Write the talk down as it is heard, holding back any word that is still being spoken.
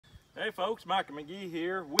Hey folks, Micah McGee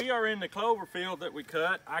here. We are in the clover field that we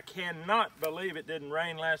cut. I cannot believe it didn't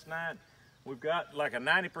rain last night. We've got like a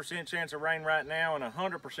 90% chance of rain right now and a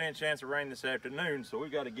 100% chance of rain this afternoon, so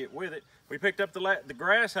we've got to get with it. We picked up the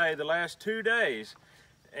grass hay the last 2 days,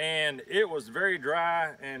 and it was very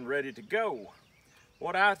dry and ready to go.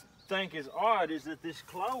 What I think is odd is that this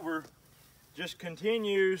clover just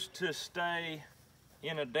continues to stay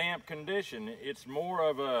in a damp condition. It's more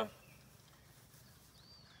of a,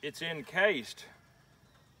 it's encased.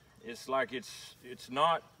 It's like it's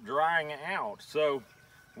not drying out. So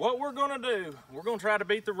what we're gonna do, we're gonna try to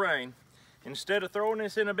beat the rain. Instead of throwing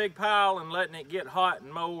this in a big pile and letting it get hot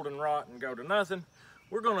and mold and rot and go to nothing,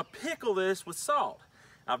 we're gonna pickle this with salt.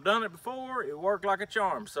 I've done it before, it worked like a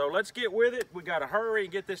charm. So let's get with it. We gotta hurry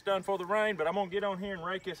and get this done for the rain, but I'm gonna get on here and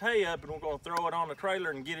rake this hay up, and we're gonna throw it on the trailer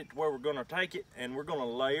and get it to where we're gonna take it, and we're gonna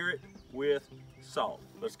layer it with salt.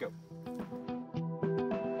 Let's go.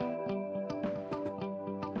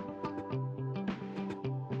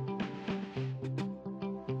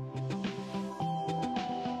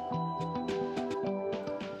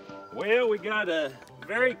 Well, we got a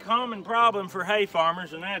very common problem for hay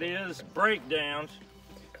farmers, and that is breakdowns.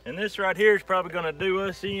 And this right here is probably going to do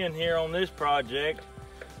us in here on this project.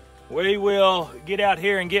 We will get out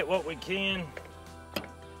here and get what we can.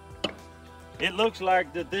 It looks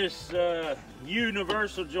like that this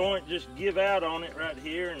universal joint just give out on it right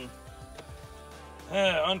here, and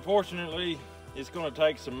unfortunately it's going to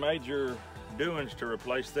take some major doings to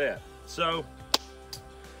replace that. So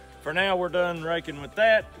for now, we're done raking with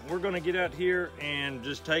that. We're gonna get out here and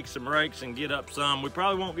just take some rakes and get up some. We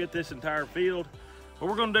probably won't get this entire field, but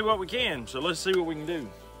we're gonna do what we can. So let's see what we can do.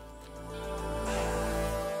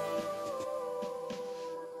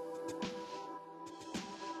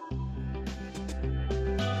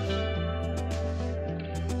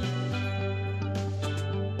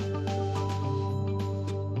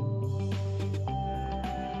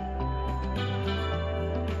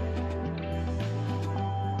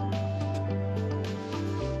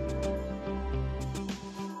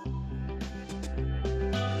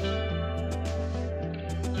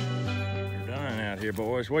 Here,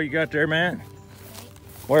 boys, what you got there, Matt?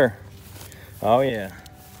 Where? Oh yeah,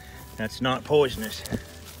 that's not poisonous.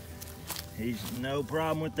 He's no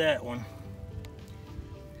problem with that one.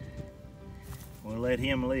 We'll let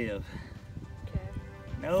him live. Okay.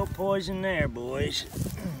 No poison there, boys.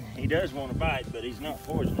 He does want to bite, but he's not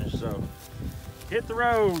poisonous, so hit the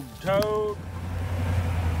road, Toad.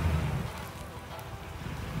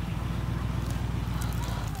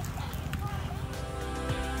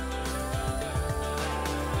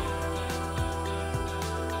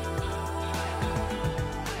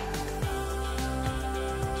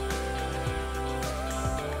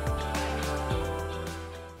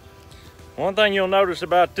 One thing you'll notice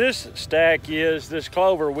about this stack is this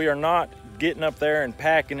clover, we are not getting up there and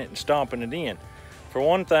packing it and stomping it in. For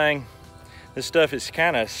one thing, this stuff is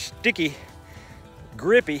kind of sticky,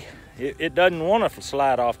 grippy. It doesn't want to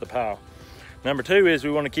slide off the pile. Number two is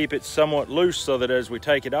we want to keep it somewhat loose so that as we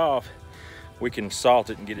take it off, we can salt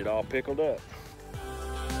it and get it all pickled up.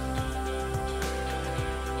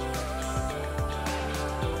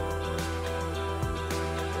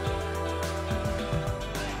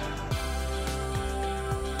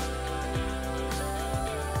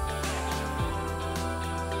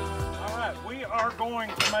 Are going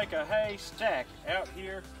to make a hay stack out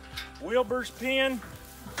here. Wilbur's pen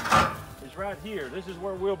is right here. This is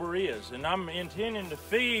where Wilbur is, and I'm intending to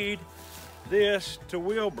feed this to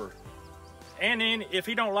Wilbur. And then if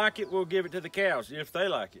he don't like it, we'll give it to the cows if they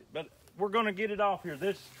like it. But we're going to get it off here.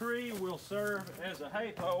 This tree will serve as a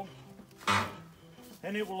hay pole,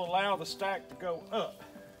 and it will allow the stack to go up.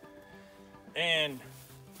 And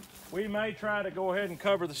we may try to go ahead and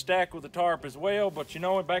cover the stack with a tarp as well, but you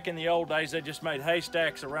know, back in the old days, they just made hay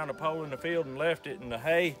stacks around a pole in the field and left it, and the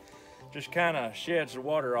hay just kind of sheds the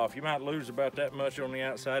water off. You might lose about that much on the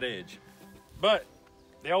outside edge. But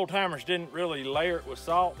the old timers didn't really layer it with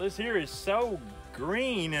salt. This here is so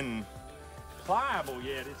green and pliable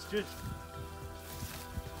yet.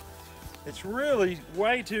 It's really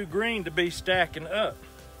way too green to be stacking up.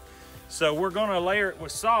 So we're gonna layer it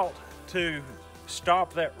with salt to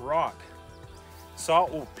stop that rot.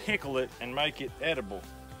 Salt will pickle it and make it edible.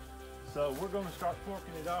 So we're going to start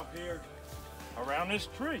forking it off here around this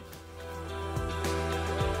tree.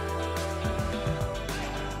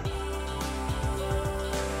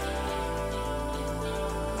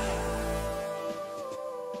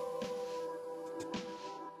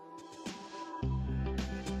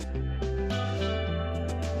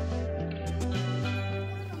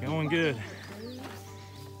 Going good.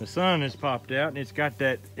 The sun has popped out and it's got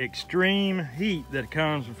that extreme heat that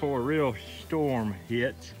comes before a real storm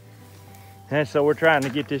hits. And so we're trying to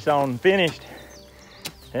get this on finished.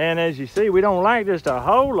 And as you see, we don't like just a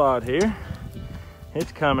whole lot here.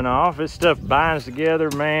 It's coming off. This stuff binds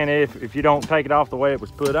together, man. If you don't take it off the way it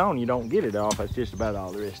was put on, you don't get it off. That's just about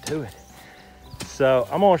all there is to it. So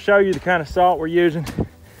I'm gonna show you the kind of salt we're using.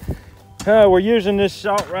 We're using this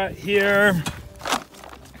salt right here.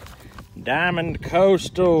 Diamond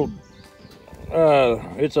Coastal.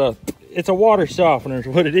 It's a water softener is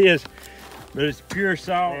what it is, but it's pure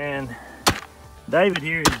salt. And David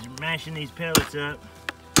here is mashing these pellets up,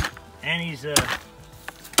 and he's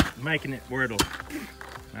making it where it'll,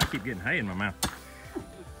 I keep getting hay in my mouth.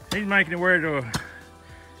 He's making it where it'll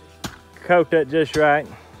coat that just right.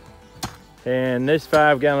 And this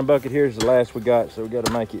 5-gallon bucket here is the last we got, so we got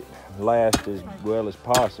to make it last as well as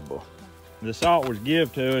possible. The salt was given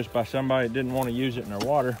to us by somebody that didn't want to use it in their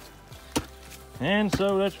water. And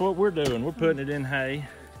so that's what we're doing. We're putting it in hay.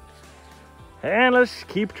 And let's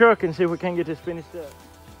keep trucking, see if we can get this finished up.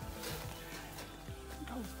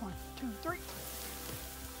 Go, 1, 2, 3.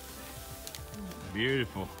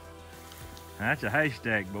 Beautiful. That's a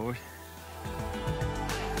haystack, boys.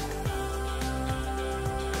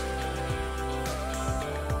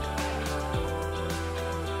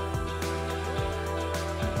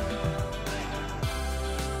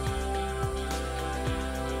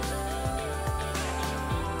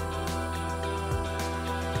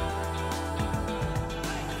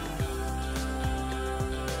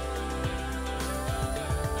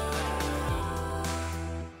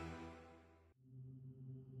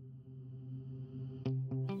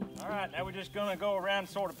 Now we're just gonna go around and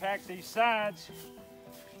sort of pack these sides.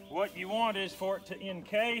 What you want is for it to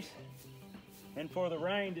encase and for the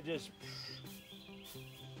rain to just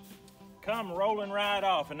come rolling right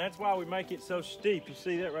off. And that's why we make it so steep. You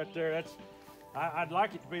see that right there? I'd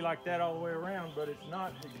like it to be like that all the way around, but it's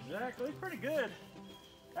not exactly. It's pretty good.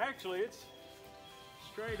 Actually, it's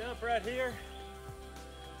straight up right here.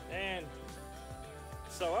 And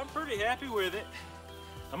so I'm pretty happy with it.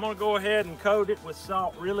 I'm gonna go ahead and coat it with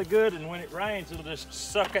salt really good, and when it rains, it'll just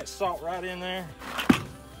suck that salt right in there.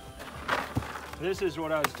 This is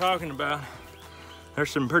what I was talking about. There's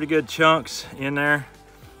some pretty good chunks in there.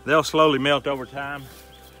 They'll slowly melt over time.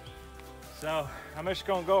 So I'm just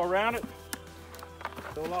gonna go around it,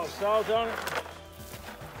 throw a lot of salt on it.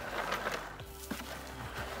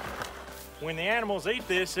 When the animals eat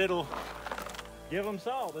this, it'll give them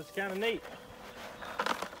salt. It's kind of neat.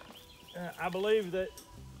 I believe that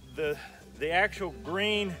the actual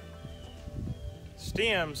green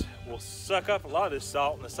stems will suck up a lot of this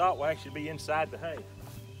salt, and the salt will actually be inside the hay.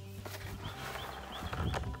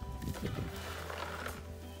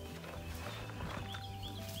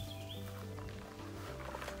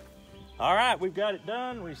 All right, we've got it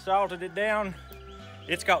done. We salted it down.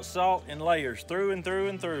 It's got salt in layers through and through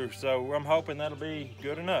and through, so I'm hoping that'll be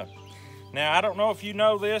good enough. Now, I don't know if you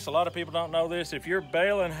know this, a lot of people don't know this. If you're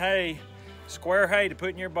baling hay, square hay to put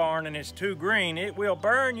in your barn, and it's too green, it will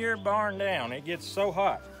burn your barn down. It gets so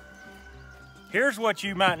hot. Here's what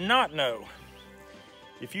you might not know.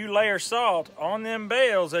 If you layer salt on them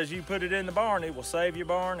bales as you put it in the barn, it will save your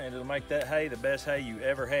barn, and it'll make that hay the best hay you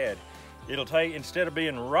ever had. It'll take, instead of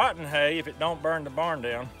being rotten hay, if it don't burn the barn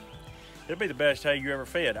down, it'll be the best hay you ever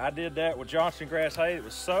fed. I did that with Johnson grass hay. It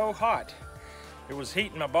was so hot. It was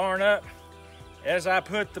heating my barn up. As I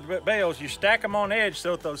put the bales, you stack them on edge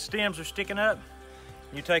so that those stems are sticking up.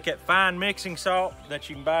 You take that fine mixing salt that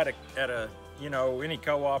you can buy at a, you know, any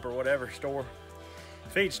co-op or whatever store,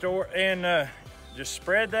 feed store, and just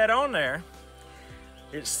spread that on there.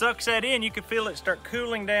 It sucks that in. You can feel it start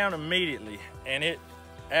cooling down immediately, and it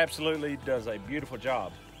absolutely does a beautiful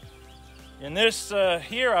job. In this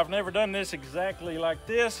here, I've never done this exactly like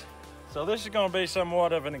this. So this is going to be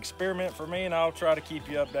somewhat of an experiment for me, and I'll try to keep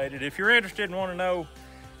you updated. If you're interested and want to know,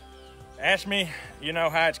 ask me, you know,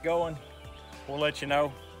 how it's going. We'll let you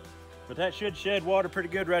know. But that should shed water pretty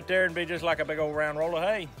good right there and be just like a big old round roll of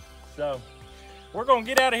hay. So we're going to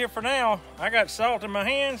get out of here for now. I got salt in my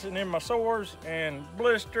hands and in my sores and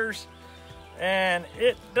blisters, and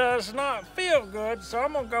it does not feel good. So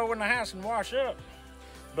I'm going to go in the house and wash up.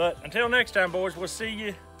 But until next time, boys, we'll see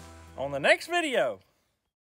you on the next video.